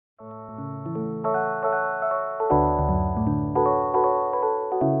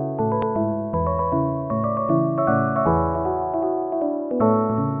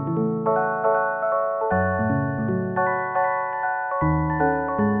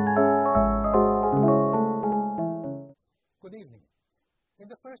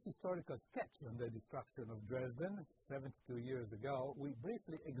historical sketch on the destruction of Dresden 72 years ago, we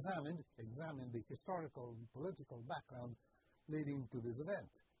briefly examined the historical and political background leading to this event,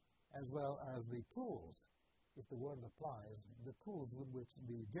 as well as the tools, if the word applies, the tools with which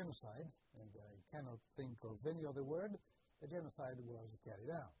the genocide, and I cannot think of any other word, the genocide was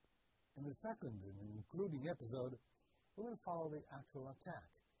carried out. In the second and concluding episode, we will follow the actual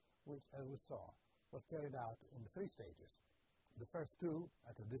attack, which, as we saw, was carried out in 3 stages. The first 2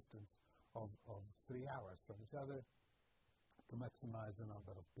 at a distance of 3 hours from each other to maximize the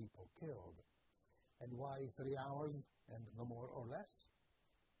number of people killed. And why 3 hours and no more or less?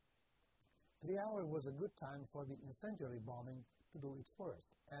 3 hours was a good time for the incendiary bombing to do its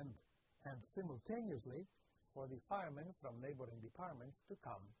worst, and simultaneously for the firemen from neighboring departments to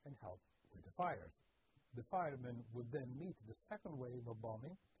come and help with the fires. The firemen would then meet the second wave of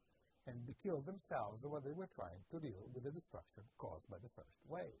bombing and be killed themselves while they were trying to deal with the destruction caused by the first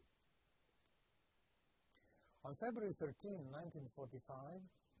wave. On February 13, 1945,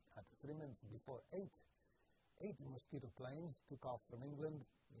 at 3 minutes before 8 mosquito planes took off from England.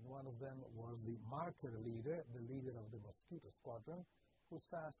 In one of them was the marker leader, the leader of the mosquito squadron, whose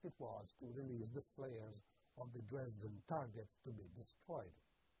task it was to release the flares of the Dresden targets to be destroyed.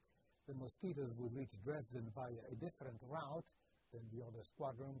 The mosquitoes would reach Dresden via a different route than the other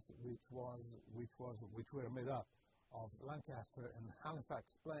squadrons, which were made up of Lancaster and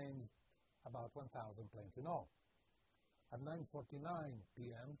Halifax planes, about 1,000 planes in all. At 9:49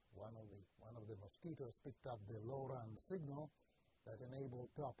 p.m., one of the mosquitoes picked up the low-run signal that enabled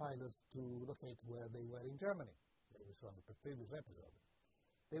top pilots to locate where they were in Germany. It was from the previous episode.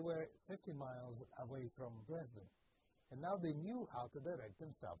 They were 50 miles away from Dresden, and now they knew how to direct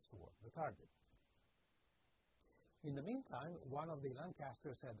themselves toward the target. In the meantime, one of the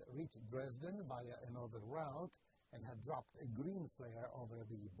Lancasters had reached Dresden via another route and had dropped a green flare over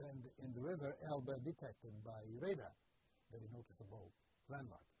the bend in the river Elbe detected by radar, very noticeable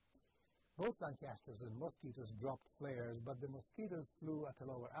landmark. Both Lancasters and mosquitoes dropped flares, but the mosquitoes flew at a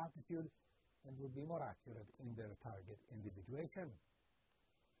lower altitude and would be more accurate in their target individuation.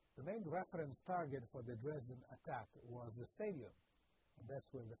 The main reference target for the Dresden attack was the stadium, and that's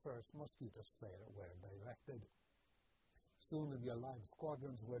where the first mosquitoes flare were directed. Soon the Allied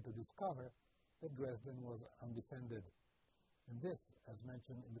squadrons were to discover that Dresden was undefended. And this, as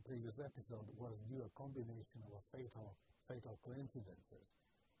mentioned in the previous episode, was due to a combination of fatal coincidences.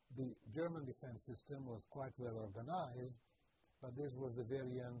 The German defense system was quite well organized, but this was the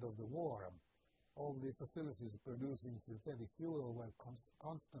very end of the war. All the facilities producing synthetic fuel were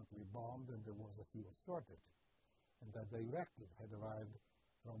constantly bombed, and there was a fuel shortage. And that directive had arrived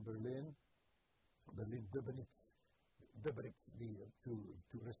from Berlin,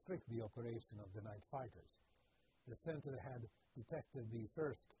 to restrict the operation of the night fighters. The center had detected the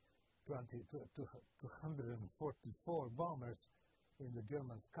first 244 bombers in the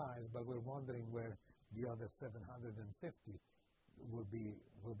German skies, but we're wondering where the other 750 will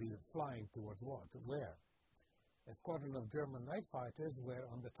be flying towards what, where. A squadron of German night fighters were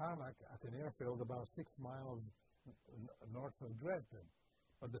on the tarmac at an airfield about 6 miles north of Dresden,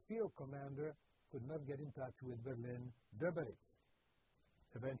 but the field commander could not get in touch with Berlin-Döberitz.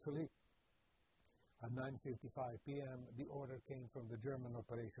 Eventually, at 9:55 p.m., the order came from the German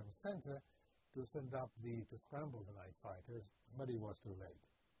Operations Center to scramble the night fighters, but it was too late.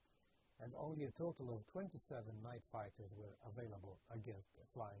 And only a total of 27 night fighters were available against a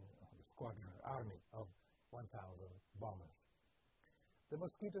flying squadron army of 1,000 bombers. The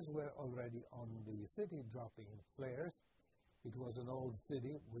mosquitoes were already on the city, dropping flares. It was an old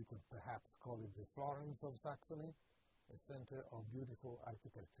city. We could perhaps call it the Florence of Saxony, a center of beautiful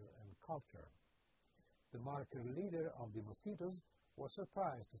architecture and culture. The marker leader of the mosquitoes was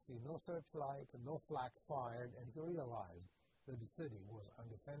surprised to see no searchlight and no flak fired, and he realized that the city was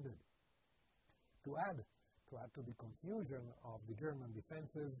undefended. To add to the confusion of the German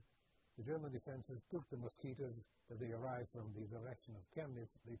defenses took the mosquitoes that they arrived from the direction of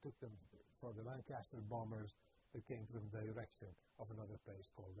Chemnitz. They took them for the Lancaster bombers that came from the direction of another place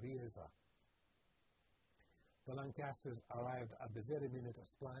called Riesa. The Lancasters arrived at the very minute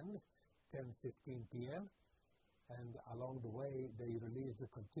as planned, 10:15 p.m., and along the way they released a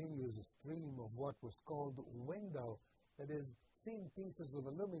continuous stream of what was called window, that is, thin pieces of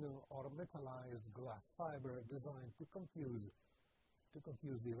aluminum or metallized glass fiber designed to confuse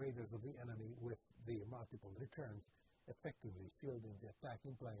the radars of the enemy with the multiple returns, effectively shielding the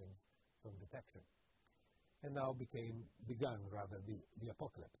attacking planes from detection. And now begun the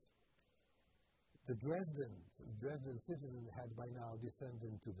apocalypse. The Dresden citizens had by now descended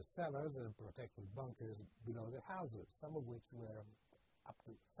into the cellars and protected bunkers below their houses, some of which were up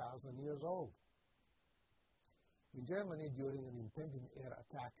to 1,000 years old. In Germany, during an impending air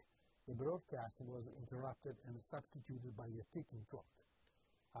attack, the broadcast was interrupted and substituted by a ticking clock.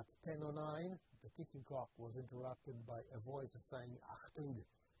 At 10:09, the ticking clock was interrupted by a voice saying, "Achtung,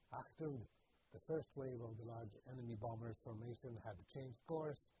 Achtung." The first wave of the large enemy bombers formation had changed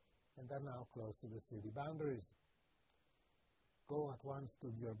course and are now close to the city boundaries. Go at once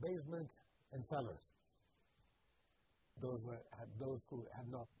to your basement and cellars. Those who had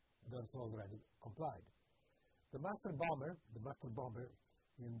not done so already complied. The master bomber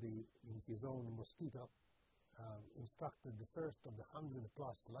in his own Mosquito instructed the first of the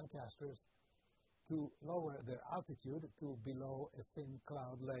 100-plus Lancasters to lower their altitude to below a thin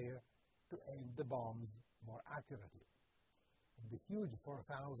cloud layer to aim the bombs more accurately. The huge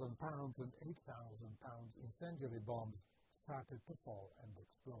 4,000 pounds and 8,000 pounds incendiary bombs started to fall and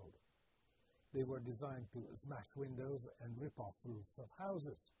explode. They were designed to smash windows and rip off roofs of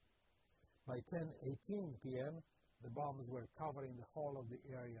houses. By 10:18 p.m., the bombs were covering the whole of the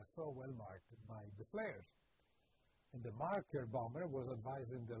area so well marked by the flares. And the marker bomber was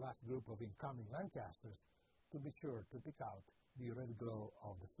advising the last group of incoming Lancasters to be sure to pick out the red glow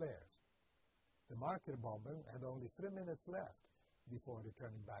of the flares. The marker bomber had only 3 minutes left before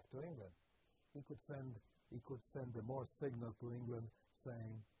returning back to England. He could send a Morse signal to England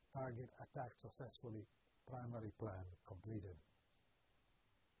saying, "Target attacked successfully, primary plan completed."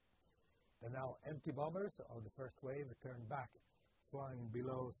 The now empty bombers of the first wave turned back, flying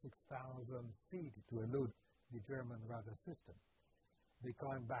below 6,000 feet to elude the German radar system. They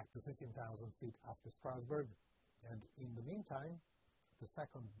climbed back to 15,000 feet after Strasbourg, and in the meantime, the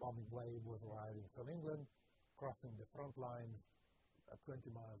second bombing wave was arriving from England, crossing the front lines 20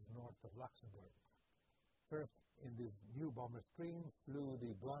 miles north of Luxembourg. First, in this new bomber stream, flew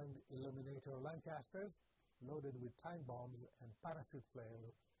the blind illuminator Lancasters, loaded with time bombs and parachute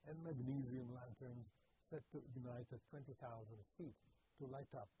flares and magnesium lanterns set to ignite at 20,000 feet to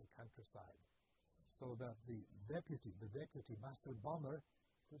light up the countryside, so that the deputy master bomber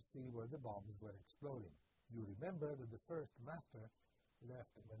could see where the bombs were exploding. You remember that the first master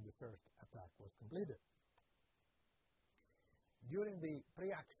left when the first attack was completed. During the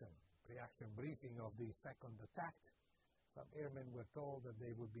pre-action briefing of the second attack, some airmen were told that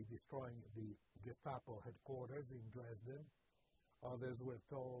they would be destroying the Gestapo headquarters in Dresden. Others were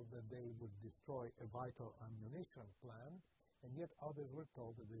told that they would destroy a vital ammunition plant, and yet others were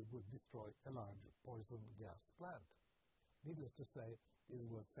told that they would destroy a large poison gas plant. Needless to say, this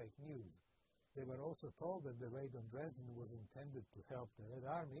was fake news. They were also told that the raid on Dresden was intended to help the Red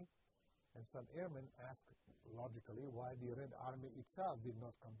Army, and some airmen asked, logically, why the Red Army itself did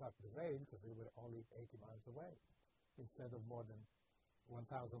not conduct the raid, because they were only 80 miles away, instead of more than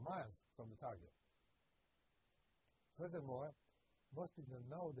 1,000 miles from the target. Furthermore, most did not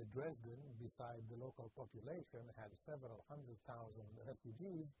know that Dresden, beside the local population, had several 100,000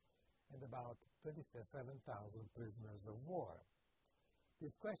 refugees and about 27,000 prisoners of war.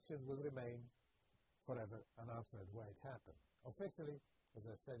 These questions will remain forever unanswered why it happened. Officially, as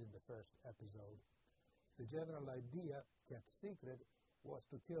I said in the first episode, the general idea, kept secret, was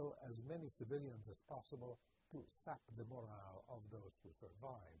to kill as many civilians as possible to sap the morale of those who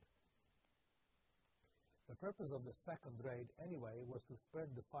survived. The purpose of the second raid, anyway, was to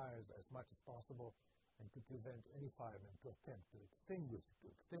spread the fires as much as possible and to prevent any firemen to attempt to extinguish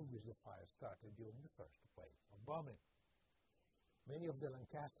the fire started during the first wave of bombing. Many of the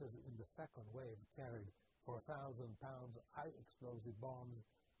Lancasters in the second wave carried 4,000 pounds high-explosive bombs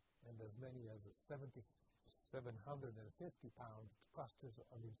and as many as 750 pound clusters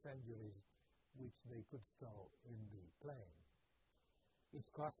of incendiaries which they could stow in the plane.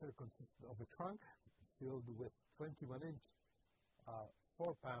 Each cluster consisted of a trunk filled with 21-inch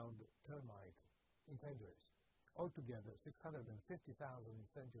 4-pound termite incendiaries. Altogether, 650,000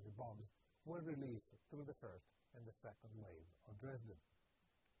 incendiary bombs were released through the first and the second wave of Dresden.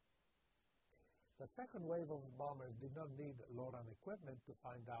 The second wave of bombers did not need LORAN equipment to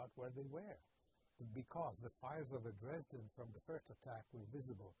find out where they were, because the fires over Dresden from the first attack were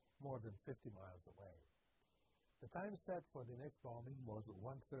visible more than 50 miles away. The time set for the next bombing was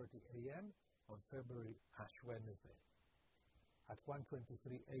 1:30 a.m. on February Ash Wednesday. At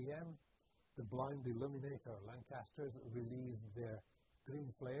 1:23 a.m., the blind illuminator Lancasters released their green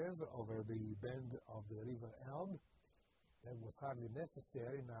flares over the bend of the River Elbe. That was hardly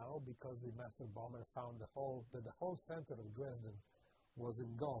necessary now because the master bomber found that the whole center of Dresden was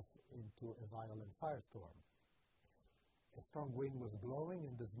engulfed into a violent firestorm. A strong wind was blowing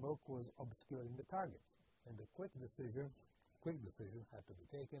and the smoke was obscuring the targets, and a quick decision had to be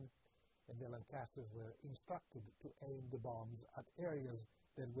taken. and the Lancasters were instructed to aim the bombs at areas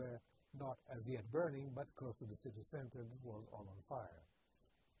that were not as yet burning, but close to the city center that was all on fire.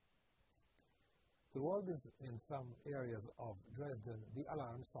 Through all this, in some areas of Dresden, the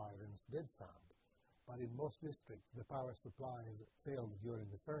alarm sirens did sound, but in most districts, the power supplies failed during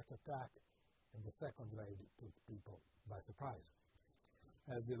the first attack, and the second raid took people by surprise.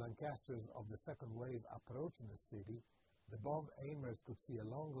 As the Lancasters of the second wave approached the city, the bomb aimers could see a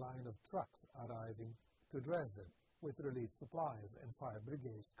long line of trucks arriving to Dresden with relief supplies and fire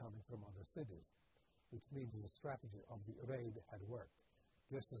brigades coming from other cities, which means the strategy of the raid had worked.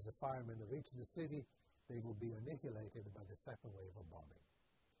 Just as the firemen reached the city, they would be annihilated by the second wave of bombing.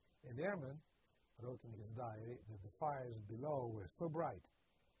 An airman wrote in his diary that the fires below were so bright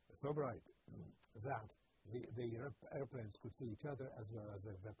that the airplanes could see each other as well as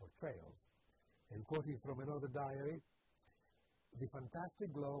their vapor trails. And quoting from another diary, the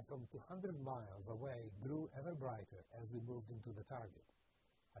fantastic glow from 200 miles away grew ever brighter as we moved into the target.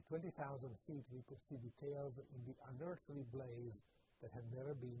 At 20,000 feet, we could see details in the unearthly blaze that had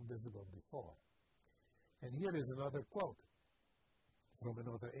never been visible before. And here is another quote from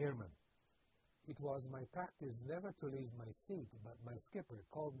another airman. It was my practice never to leave my seat, but my skipper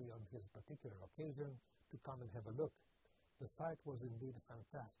called me on his particular occasion to come and have a look. The sight was indeed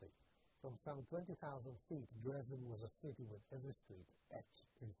fantastic. From some 20,000 feet, Dresden was a city with every street etched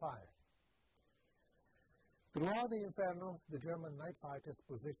in fire. Throughout the inferno, the German night fighters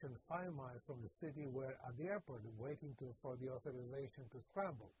positioned 5 miles from the city were at the airport waiting for the authorization to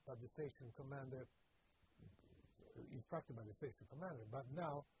scramble, but the station commander, instructed by the station commander, but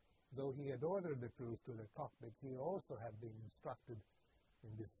now, though he had ordered the crews to their cockpits, he also had been instructed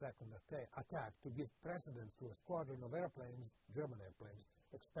in this second attack to give precedence to a squadron of airplanes, German airplanes,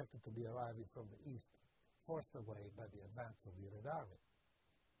 expected to be arriving from the east, forced away by the advance of the Red Army.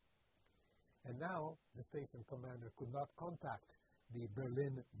 And now, the station commander could not contact the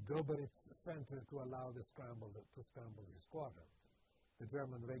Berlin-Doberitz center to allow the scramble the squadron. The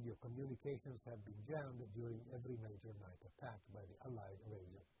German radio communications had been jammed during every major night attack by the Allied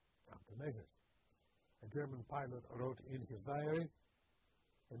radio countermeasures. A German pilot wrote in his diary,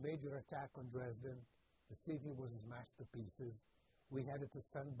 a major attack on Dresden, the city was smashed to pieces. We had to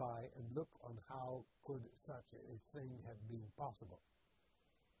stand by and look on how could such a thing have been possible.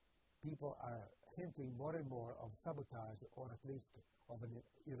 People are hinting more and more of sabotage, or at least of an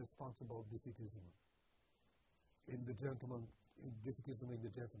irresponsible defeatism in the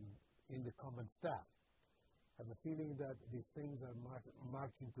common staff. I have a feeling that these things are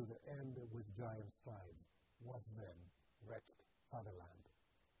marching to the end with giant strides. What then, wretched fatherland?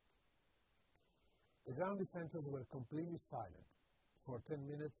 The ground defenses were completely silent. For 10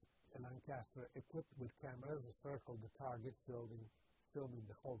 minutes, a Lancaster equipped with cameras circled the target, filming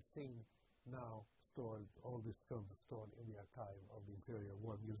the whole scene. Now stored, all these films are stored in the archive of the Imperial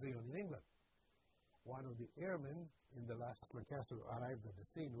War Museum in England. One of the airmen in the last Lancaster who arrived at the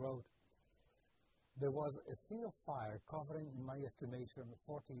scene wrote, there was a sea of fire covering, in my estimation,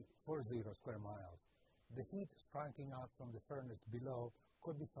 40 square miles. The heat striking out from the furnace below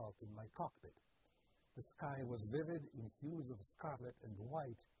could be felt in my cockpit. The sky was vivid in hues of scarlet and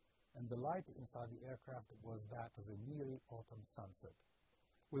white, and the light inside the aircraft was that of a merry autumn sunset.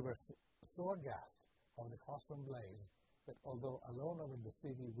 We were so aghast of the hostile blaze that although alone over the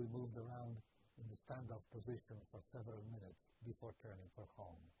city, we moved around in the standoff position for several minutes before turning for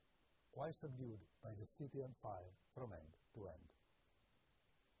home, quite subdued by the city on fire from end to end.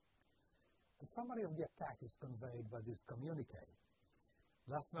 The summary of the attack is conveyed by this communique.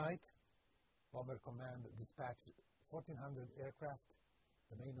 Last night, Bomber Command dispatched 1,400 aircraft.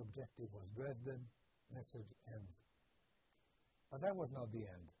 The main objective was Dresden. Message ends. But that was not the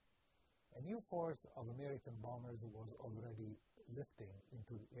end. A new force of American bombers was already lifting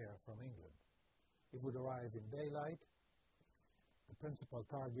into the air from England. It would arrive in daylight. The principal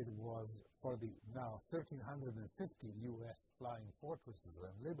target was for the now 1,350 U.S. flying fortresses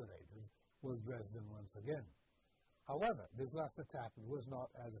and liberators was Dresden once again. However, this last attack was not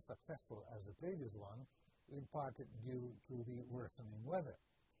as successful as the previous one, in part due to the worsening weather.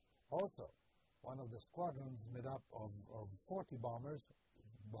 Also, one of the squadrons made up of 40 bombers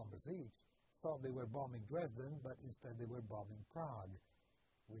each, thought they were bombing Dresden, but instead they were bombing Prague,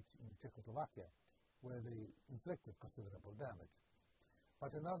 which in Czechoslovakia, where they inflicted considerable damage.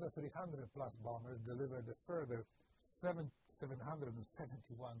 But another 300-plus bombers delivered a further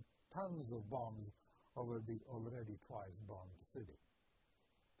 771 tons of bombs over the already twice-bombed city.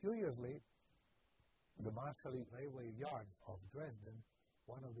 Curiously, the Marshalling railway yards of Dresden,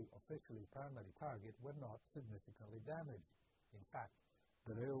 one of the officially primary targets, were not significantly damaged. In fact,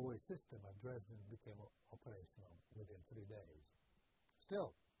 The railway system at Dresden became operational within 3 days.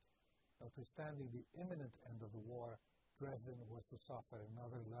 Still, notwithstanding the imminent end of the war, Dresden was to suffer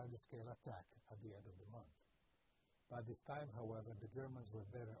another large-scale attack at the end of the month. By this time, however, the Germans were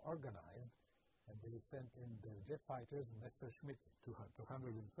better organized, and they sent in their jet fighters, Messerschmitt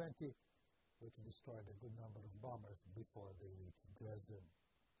 220, which destroyed a good number of bombers before they reached Dresden.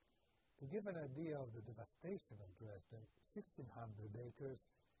 To give an idea of the devastation of Dresden, 1,600 acres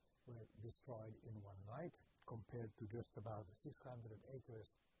were destroyed in one night, compared to just about 600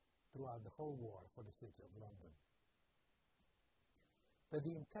 acres throughout the whole war for the city of London. That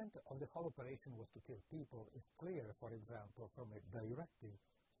the intent of the whole operation was to kill people is clear, for example, from a directive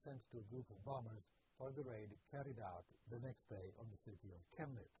sent to a group of bombers for the raid carried out the next day on the city of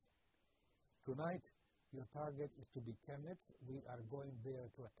Chemnitz. Tonight, your target is to be Chemnitz. We are going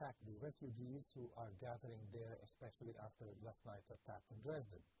there to attack the refugees who are gathering there, especially after last night's attack on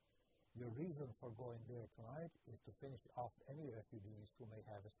Dresden. Your reason for going there tonight is to finish off any refugees who may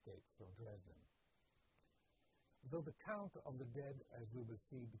have escaped from Dresden. Though the count of the dead, as we will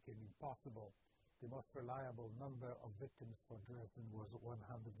see, became impossible, the most reliable number of victims for Dresden was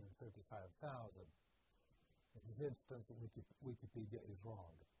 135,000. In this instance, Wikipedia is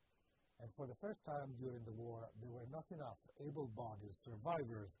wrong. And for the first time during the war, there were not enough able-bodied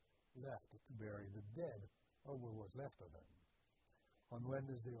survivors left to bury the dead, or what was left of them. On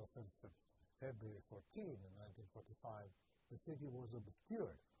Wednesday of February 14, 1945, the city was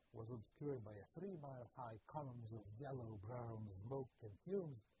obscured by a 3-mile-high columns of yellow-brown smoke and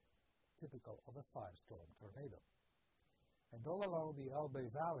fumes, typical of a firestorm tornado. And all along the Elbe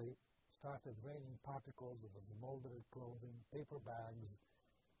Valley started raining particles of smoldered clothing, paper bags,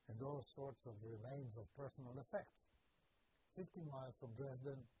 and all sorts of remains of personal effects. 15 miles from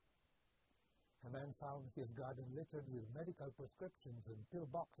Dresden, a man found his garden littered with medical prescriptions and pill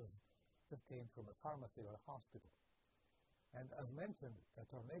boxes that came from a pharmacy or a hospital. And as mentioned, a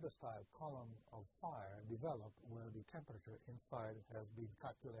tornado-style column of fire developed where the temperature inside has been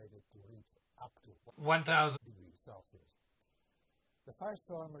calculated to reach up to 1,000 degrees Celsius. The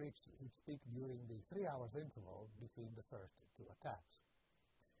firestorm reached its peak during the 3 hours interval between the first two attacks.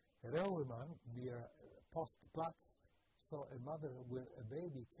 A railwayman near Postplatz saw a mother with a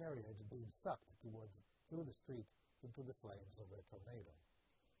baby carriage being sucked through the street into the flames of a tornado.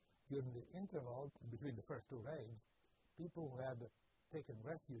 During the interval between the first two raids, people who had taken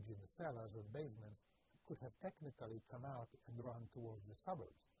refuge in the cellars and basements could have technically come out and run towards the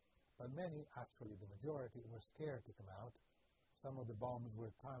suburbs, but many, actually the majority, were scared to come out. Some of the bombs were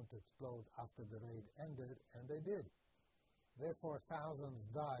timed to explode after the raid ended, and they did. Therefore, thousands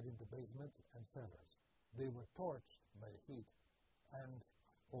died in the basement and cellars. They were torched by the heat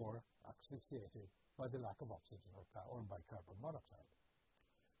or asphyxiated by the lack of oxygen or by carbon monoxide.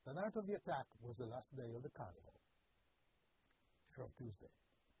 The night of the attack was the last day of the carnival. Shrove Tuesday.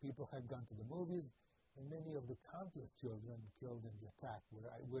 People had gone to the movies, and many of the countless children killed in the attack were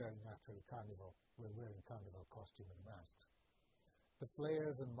wearing carnival costume and masks. The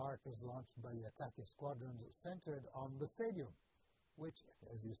flares and markers launched by the attacking squadrons centered on the stadium, which,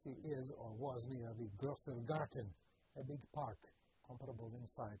 as you see, is or was near the Grosser Garten, a big park comparable in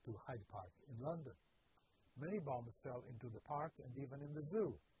size to Hyde Park in London. Many bombs fell into the park and even in the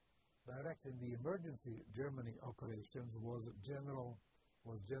zoo. Directing the emergency Germany operations was General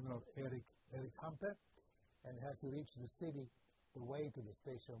Erich Hampe, and as he reached the city, the way to the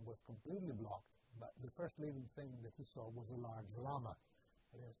station was completely blocked, but the first living thing that he saw was a large llama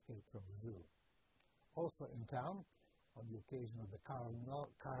that escaped from the zoo. Also in town, on the occasion of the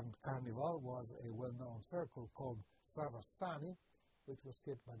carnival, was a well-known circle called Stravastani, which was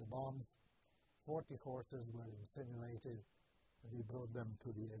hit by the bombs. 40 horses were incinerated. They brought them to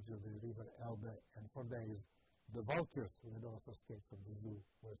the edge of the river Elbe, and for days, the vultures who had also escaped from the zoo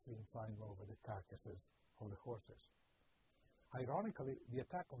were seen flying over the carcasses of the horses. Ironically, the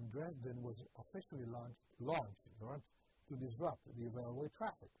attack on Dresden was officially launched to disrupt the railway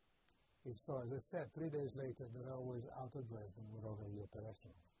traffic. If so, as I said, 3 days later, the railways out of Dresden were already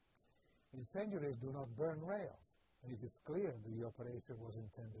operational. Incendiaries do not burn rails, and it is clear that the operation was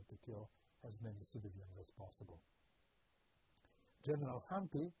intended to kill as many civilians as possible. General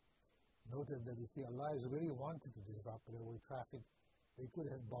Hampe noted that if the Allies really wanted to disrupt railway traffic, they could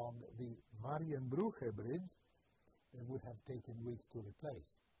have bombed the Marienbrücke Bridge and would have taken weeks to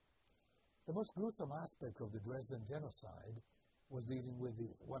replace. The most gruesome aspect of the Dresden genocide was dealing with the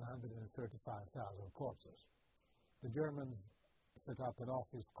 135,000 corpses. The Germans set up an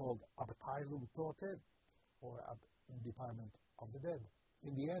office called Abteilung Tote, or Department of the Dead.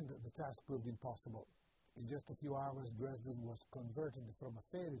 In the end, the task proved impossible. In just a few hours, Dresden was converted from a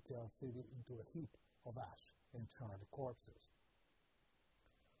fairy tale city into a heap of ash and charred corpses.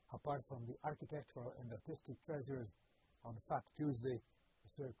 Apart from the architectural and artistic treasures, on Fat Tuesday, the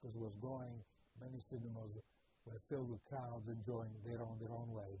circus was going. Many cinemas were filled with crowds enjoying their own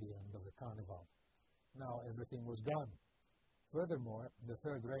way the end of the carnival. Now everything was gone. Furthermore, the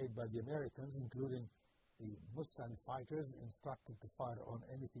third raid by the Americans, including the Mustang fighters, instructed to fire on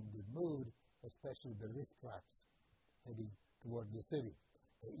anything that moved, especially the lift tracks heading toward the city.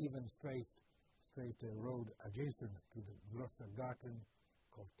 They even strafed a road adjacent to the Grossergarten,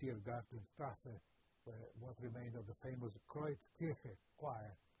 called Tiergartenstrasse, where what remained of the famous Kreuzkirche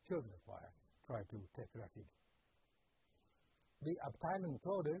choir, children's choir, tried to take refuge. The Abteilung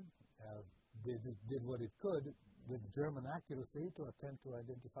Tode did what it could with German accuracy to attempt to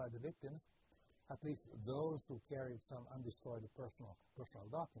identify the victims, at least those who carried some undestroyed personal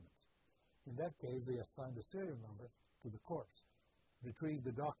documents. In that case, they assigned a serial number to the corpse, retrieved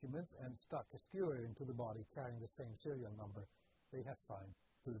the documents, and stuck a skewer into the body carrying the same serial number they assigned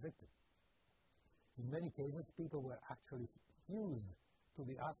to the victim. In many cases, people were actually fused to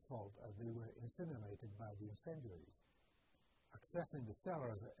the asphalt as they were incinerated by the incendiaries. Accessing the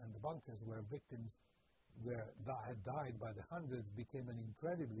cellars and the bunkers where victims had died by the hundreds became an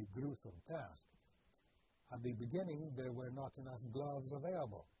incredibly gruesome task. At the beginning, there were not enough gloves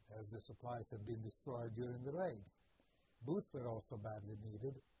available, as the supplies had been destroyed during the raids. Boots were also badly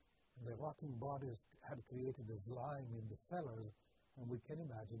needed, and the rotting bodies had created a slime in the cellars, and we can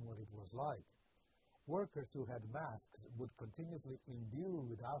imagine what it was like. Workers who had masks would continuously imbue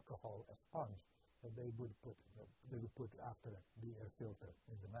with alcohol a sponge that they would put after the air filter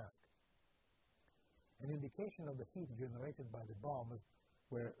in the mask. An indication of the heat generated by the bombs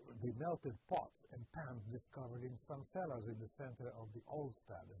were the melted pots and pans discovered in some cellars in the center of the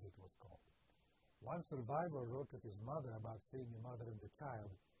Oldstad, as it was called. One survivor wrote to his mother about seeing a mother and a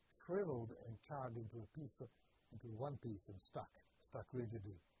child shriveled and charred into one piece and stuck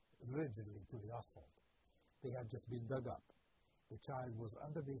rigidly to the asphalt. They had just been dug up. The child was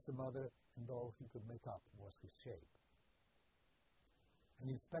underneath the mother, and all he could make up was his shape. An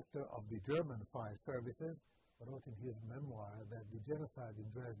inspector of the German fire services wrote in his memoir that the genocide in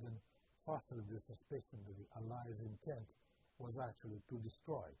Dresden fostered the suspicion that the Allies' intent was actually to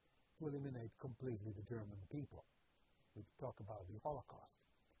destroy, to eliminate completely the German people. We talk about the Holocaust.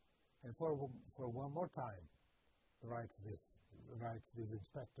 And for one more time, writes this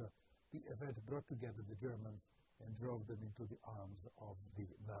inspector, the event brought together the Germans and drove them into the arms of the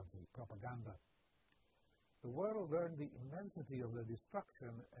Nazi propaganda. The world learned the immensity of the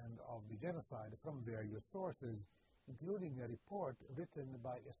destruction and of the genocide from various sources, including a report written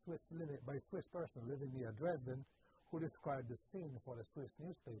by a Swiss person living near Dresden, who described the scene for a Swiss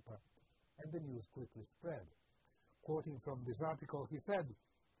newspaper, and the news quickly spread. Quoting from this article, he said,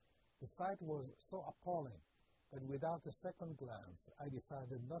 "The sight was so appalling that without a second glance, I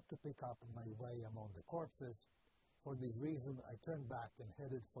decided not to pick up my way among the corpses. For this reason, I turned back and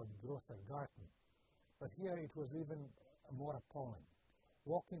headed for the Grossergarten. But here it was even more appalling.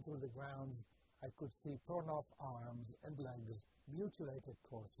 Walking through the grounds, I could see torn-off arms and legs, mutilated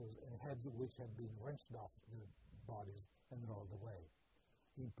torsos, and heads which had been wrenched off the bodies and rolled away.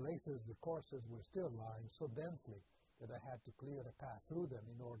 In places, the corpses were still lying so densely that I had to clear a path through them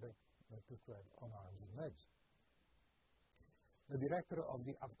in order not to tread on arms and legs." The director of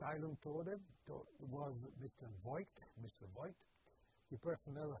the Abteilung Tode was Mr. Voigt. The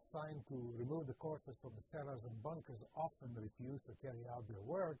personnel assigned to remove the corpses from the cellars and bunkers often refused to carry out their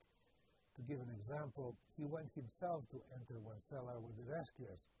work. To give an example, he went himself to enter one cellar with the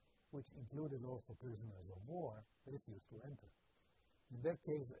rescuers, which included also prisoners of war, that refused to enter. In that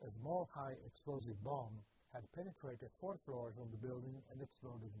case, a small high-explosive bomb had penetrated 4 floors of the building and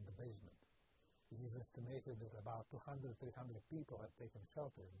exploded in the basement. It is estimated that about 200-300 people had taken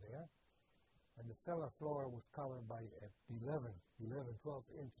shelter in there, and the cellar floor was covered by a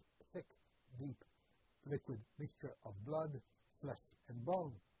 12-inch thick, deep, liquid mixture of blood, flesh, and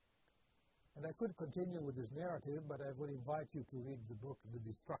bone. And I could continue with this narrative, but I would invite you to read the book The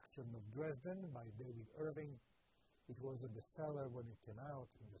Destruction of Dresden by David Irving. It was a bestseller when it came out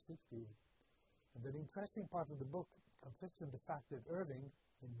in the 60s. And an interesting part of the book consists in the fact that Irving,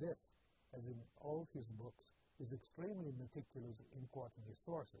 in this, as in all his books, is extremely meticulous in quoting his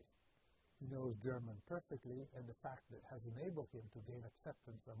sources. He knows German perfectly, and the fact that has enabled him to gain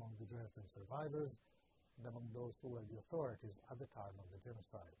acceptance among the Dresden survivors and among those who were the authorities at the time of the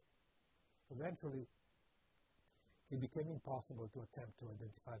genocide. Eventually, it became impossible to attempt to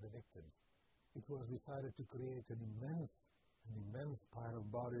identify the victims. It was decided to create an immense pile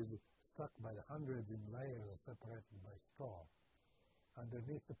of bodies stuck by the hundreds in layers and separated by straw.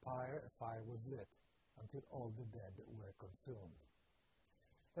 Underneath the pyre, a fire was lit until all the dead were consumed.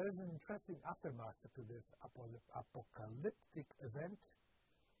 There is an interesting aftermath to this apocalyptic event.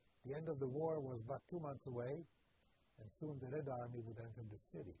 The end of the war was but 2 months away, and soon the Red Army would enter the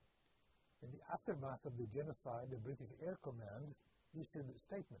city. In the aftermath of the genocide, the British Air Command issued a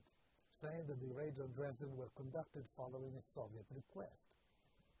statement saying that the raids on Dresden were conducted following a Soviet request.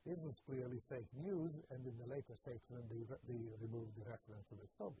 This was clearly fake news, and in the later statement they removed the reference to the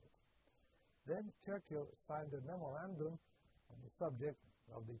Soviets. Then Churchill signed a memorandum on the subject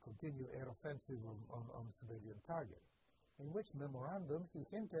of the continued air offensive on civilian targets, in which memorandum he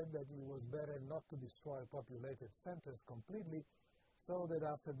hinted that it was better not to destroy populated centers completely, so that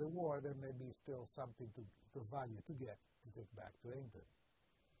after the war there may be still something to value to take back to England.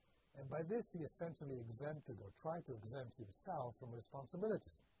 And by this he essentially exempted or tried to exempt himself from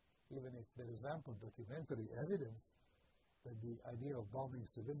responsibility, even if there is ample documentary evidence that the idea of bombing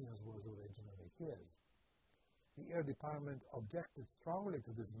civilians was originally his. The Air Department objected strongly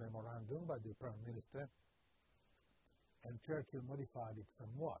to this memorandum by the Prime Minister, and Churchill modified it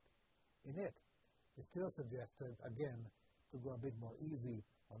somewhat. In it, he still suggested, again, to go a bit more easy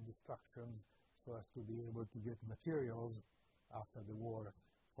on destructions so as to be able to get materials after the war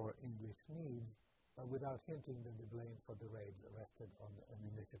for English needs, but without hinting that the blame for the raids rested on an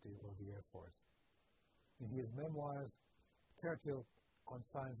initiative of the Air Force. In his memoirs, Churchill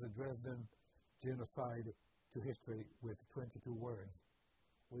consigns the Dresden genocide to history with 22 words.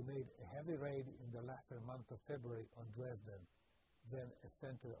 We made a heavy raid in the latter month of February on Dresden, then a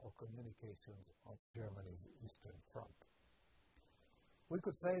center of communications on Germany's Eastern Front. We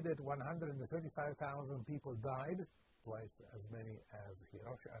could say that 135,000 people died, twice as many as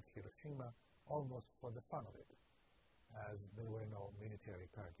at Hiroshima, almost for the fun of it, as there were no military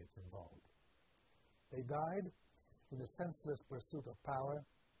targets involved. They died in a senseless pursuit of power,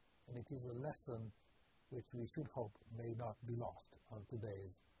 and it is a lesson which we should hope may not be lost on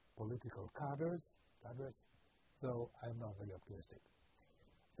today's political cadres, though I'm not very optimistic.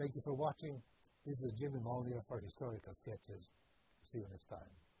 Thank you for watching. This is Jimmy Molnier for Historical Sketches. See you next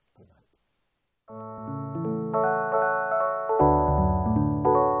time. Good night.